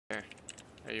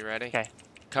Are you ready? Okay.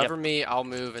 Cover me, I'll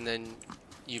move, and then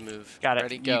you move. Got it.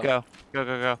 Ready? Go. You go. Go,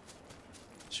 go, go.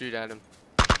 Shoot at him.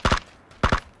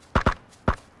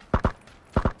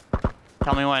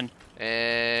 Tell me when.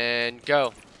 And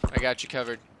go. I got you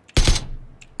covered.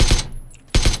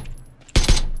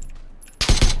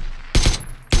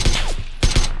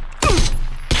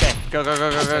 Okay. Go, go,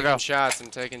 go, go, go, go. I'm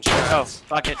taking Go. shots.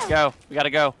 Fuck it. Go. We gotta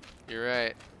go. You're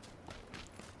right.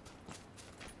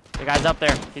 The guy's up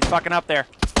there. He's fucking up there.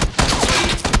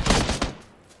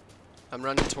 I'm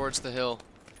running towards the hill.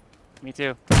 Me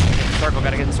too. Gotta get in the circle.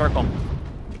 Gotta get in the circle.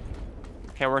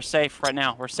 Okay, we're safe right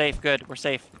now. We're safe. Good. We're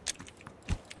safe.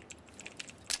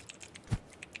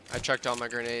 I chucked all my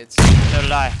grenades. So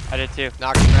did I. I did too.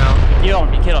 Knocked him out. Heal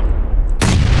him. You kill him.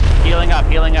 Healing up.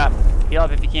 Healing up. Heal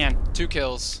up if you can. 2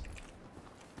 kills.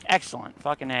 Excellent.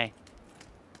 Fucking A.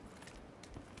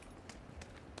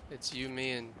 It's you,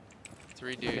 me, and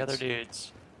 3 dudes. The other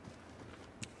dudes.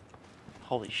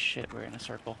 Holy shit, we're in a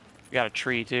circle. We got a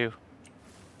tree too.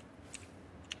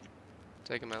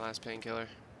 Taking my last painkiller.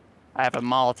 I have a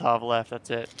Molotov left, that's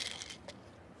it.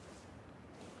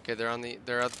 Okay, they're on the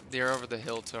they're over the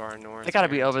hill to our north. They gotta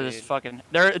be over this fucking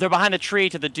they're behind the tree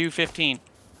to the Do 15.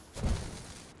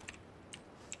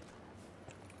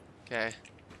 Okay.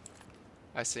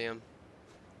 I see them.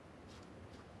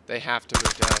 They have to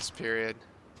move to us, period.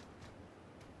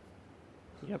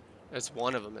 Yep. There's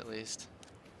one of them at least.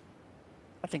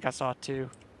 I think I saw 2.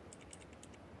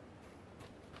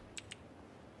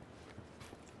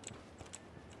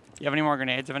 You have any more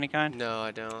grenades of any kind? No,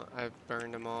 I don't. I've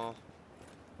burned them all.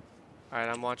 Alright,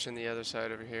 I'm watching the other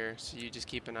side over here, so you just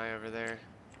keep an eye over there.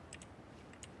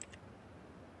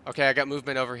 Okay, I got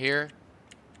movement over here.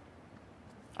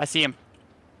 I see him.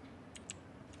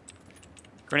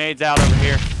 Grenades out over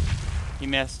here. He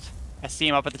missed. I see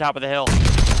him up at the top of the hill.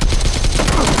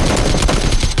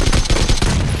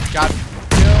 Got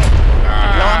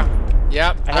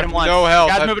Yep. I hit him once. No health.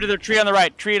 Guys moving to the tree on the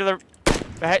right. Tree to the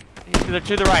right.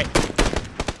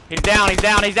 He's down. He's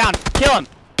down. He's down. Kill him.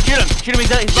 Shoot him. Shoot him. He's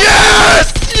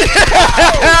Yes!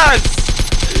 Yes!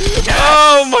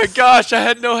 Oh my gosh! I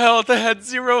had no health. I had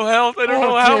 0 health. I don't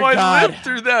know how I lived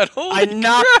through that. Holy I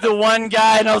knocked the one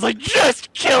guy, and I was like,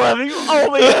 just kill him. You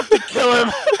only have to kill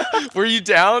him. Were you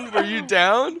down? Were you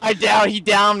down? He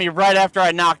downed me right after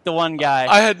I knocked the one guy.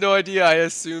 I had no idea. I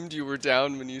assumed you were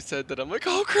down when you said that. I'm like,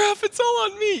 oh crap! It's all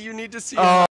on me. You need to see.